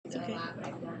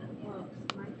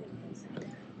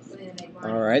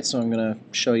Alright, so I'm going to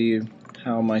show you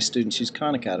how my students use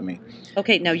Khan Academy.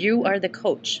 Okay, now you are the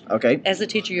coach. Okay. As a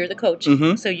teacher, you're the coach.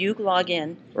 So you log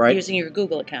in using your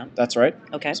Google account. That's right.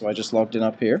 Okay. So I just logged in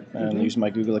up here and used my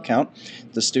Google account.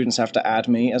 The students have to add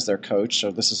me as their coach,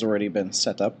 so this has already been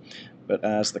set up. But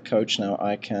as the coach now,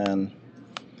 I can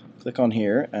click on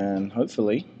here and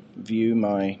hopefully view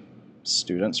my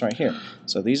students right here.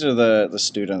 So these are the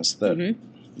students that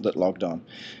that logged on.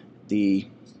 The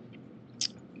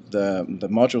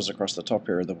modules across the top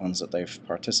here are the ones that they've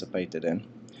participated in,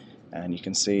 and you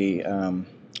can see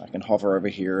I can hover over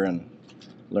here and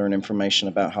learn information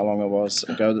about how long it was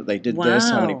ago that they did this,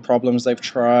 how many problems they've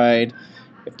tried,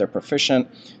 if they're proficient.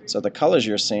 So the colors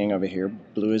you're seeing over here,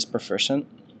 blue is proficient.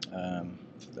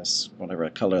 This whatever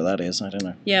color that is, I don't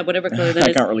know. Yeah, whatever color that is.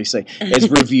 I can't really say. It's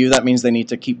review. That means they need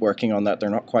to keep working on that. They're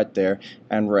not quite there.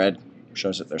 And red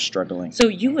shows that they're struggling. So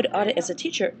you would, as a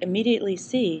teacher, immediately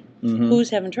see who's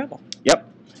having trouble. Yep.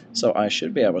 So I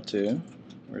should be able to.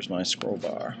 Where's my scroll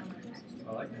bar?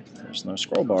 There's no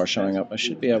scroll bar showing up. I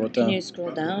should be able to. Can you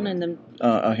scroll down and then?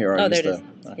 Here I there used it is.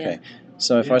 Okay.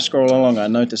 So if I scroll along, I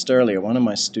noticed earlier one of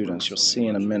my students, you'll see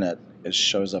in a minute, it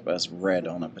shows up as red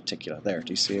on a particular. There,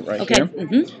 do you see it right here?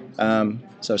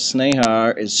 So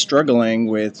Sneha is struggling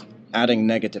with adding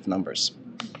negative numbers.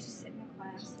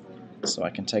 So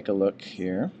I can take a look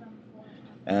here.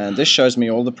 And this shows me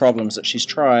all the problems that she's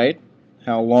tried,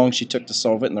 how long she took to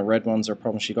solve it, and the red ones are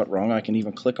problems she got wrong. I can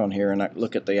even click on here and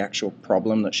look at the actual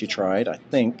problem that she tried. I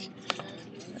think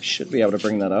I should be able to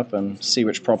bring that up and see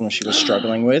which problem she was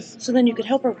struggling with. So then you could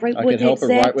help her right I could help her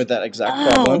right with that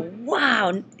exact problem. Oh,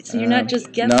 wow. So you're not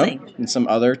just guessing. No, and some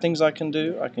other things I can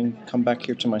do. I can come back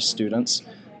here to my students.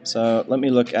 So let me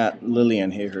look at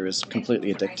Lillian here, who is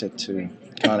completely addicted to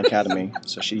Khan Academy,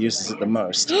 so she uses it the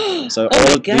most. So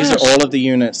these are all of the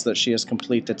units that she has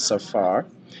completed so far.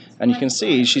 And you can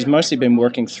see she's mostly been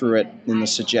working through it in the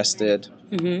suggested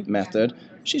method.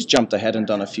 She's jumped ahead and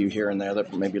done a few here and there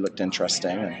that maybe looked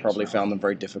interesting and probably found them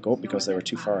very difficult because they were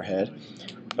too far ahead.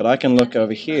 But I can look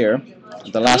over here,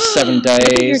 the last 7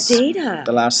 days,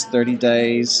 the last 30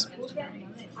 days.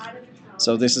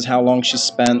 So this is how long she's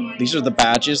spent. These are the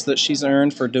badges that she's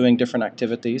earned for doing different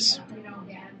activities.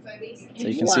 So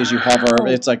you can see as you hover,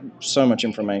 it's like so much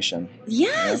information.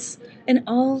 Yes, and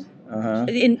all.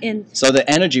 So the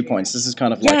energy points, this is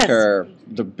kind of like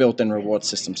the built-in reward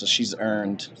system. So she's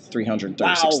earned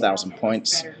 336,000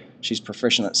 points. She's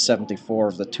proficient at 74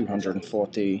 of the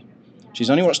 240. She's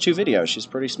only watched 2 videos. She's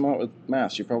pretty smart with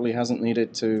math. She probably hasn't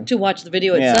needed to watch the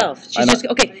video itself. She's just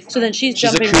okay. So then she's a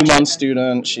Kumon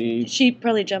student. She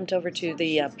probably jumped over to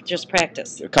the just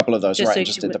practice. A couple of those,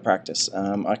 just did the practice.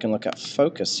 I can look at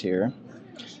focus here.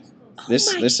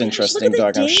 This interesting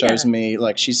diagram shows me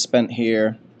like she's spent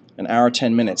here 1 hour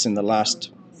 10 minutes in the last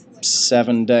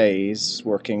 7 days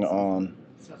working on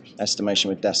estimation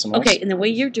with decimals. Okay, and the way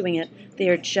you're doing it, they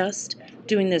are just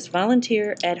doing this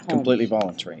volunteer at home. Completely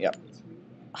voluntary, yep.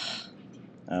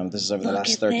 This is over the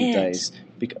last 30 days.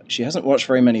 She hasn't watched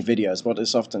very many videos. What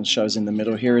this often shows in the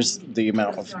middle here is the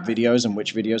amount of videos and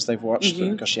which videos they've watched.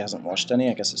 Because she hasn't watched any,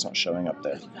 I guess it's not showing up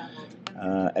there.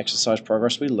 Exercise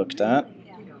progress we looked at.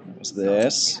 What was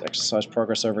this? Exercise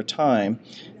progress over time.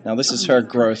 Now this is her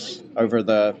growth over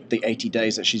the 80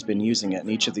 days that she's been using it, and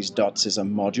each of these dots is a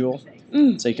module.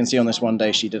 So you can see on this one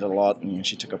day she did a lot, and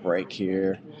she took a break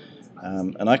here.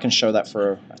 And I can show that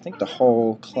for, I think, the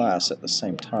whole class at the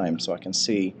same time, so I can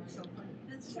see,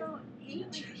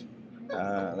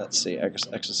 let's see,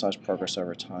 exercise progress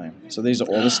over time. So these are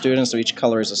all the students, so each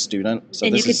color is a student. So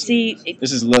and this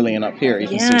this is Lillian up here. You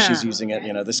can see she's using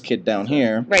it, this kid down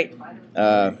here. Right.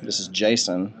 This is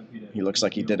Jason. He looks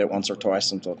like he did it once or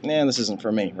twice and thought, this isn't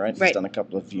for me, right? He's done a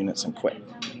couple of units and quit.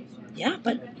 Yeah,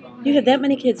 but you have that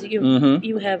many kids.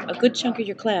 You have a good chunk of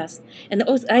your class, and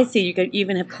I see you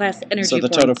even have class energy. So the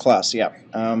total class, yeah.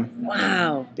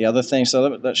 Wow. The other thing. So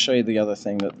let's show you the other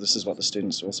thing that this is what the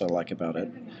students also like about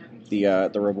it. The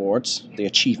rewards, the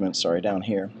achievements. Sorry, down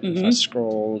here. If I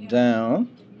scroll down,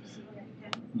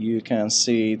 you can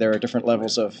see there are different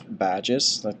levels of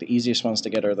badges. Like the easiest ones to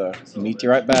get are the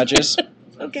meteorite badges.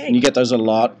 Okay. And you get those a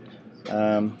lot.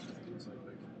 Oh,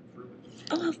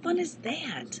 how fun is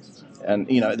that? And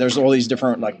there's all these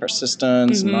different like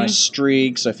persistence, nice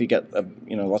streaks. So if you get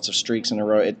lots of streaks in a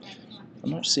row, I'm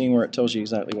not seeing where it tells you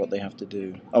exactly what they have to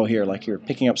do. Oh, here, like here,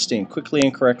 picking up steam. Quickly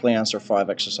and correctly answer 5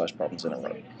 exercise problems in a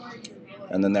row,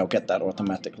 and then they'll get that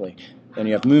automatically. Then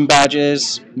you have moon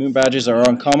badges. Moon badges are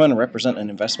uncommon and represent an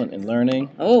investment in learning.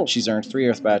 Oh. She's earned 3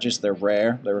 Earth badges. They're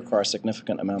rare. They require a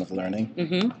significant amount of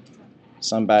learning.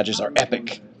 Sun badges are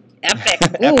epic. Epic.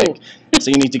 Epic. So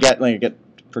you need to get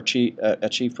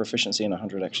achieve proficiency in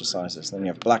 100 exercises. Then you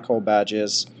have black hole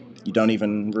badges. You don't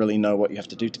even really know what you have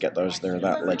to do to get those. They're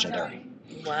that legendary.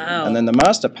 Wow. And then the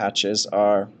master patches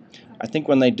are, I think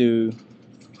when they do,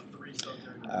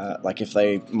 like if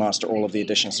they master all of the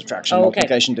addition, subtraction,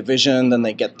 multiplication, division, then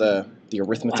they get the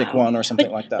arithmetic one or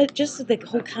something like that. But just the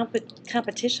whole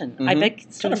competition. Mm-hmm. I bet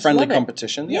It's students kind of friendly love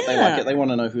competition. It. Yeah, they like it. They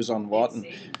want to know who's on what.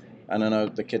 And I know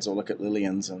the kids will look at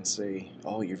Lillian's and see,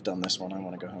 oh, you've done this one. I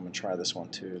want to go home and try this one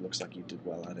too. It looks like you did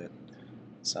well at it.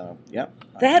 So, yeah.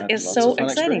 That is so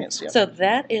exciting. Yep. So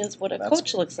that is what a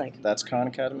coach looks like. That's Khan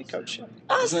Academy Coach.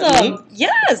 Awesome.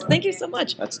 Yes. Thank you so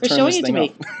much for showing it to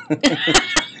me.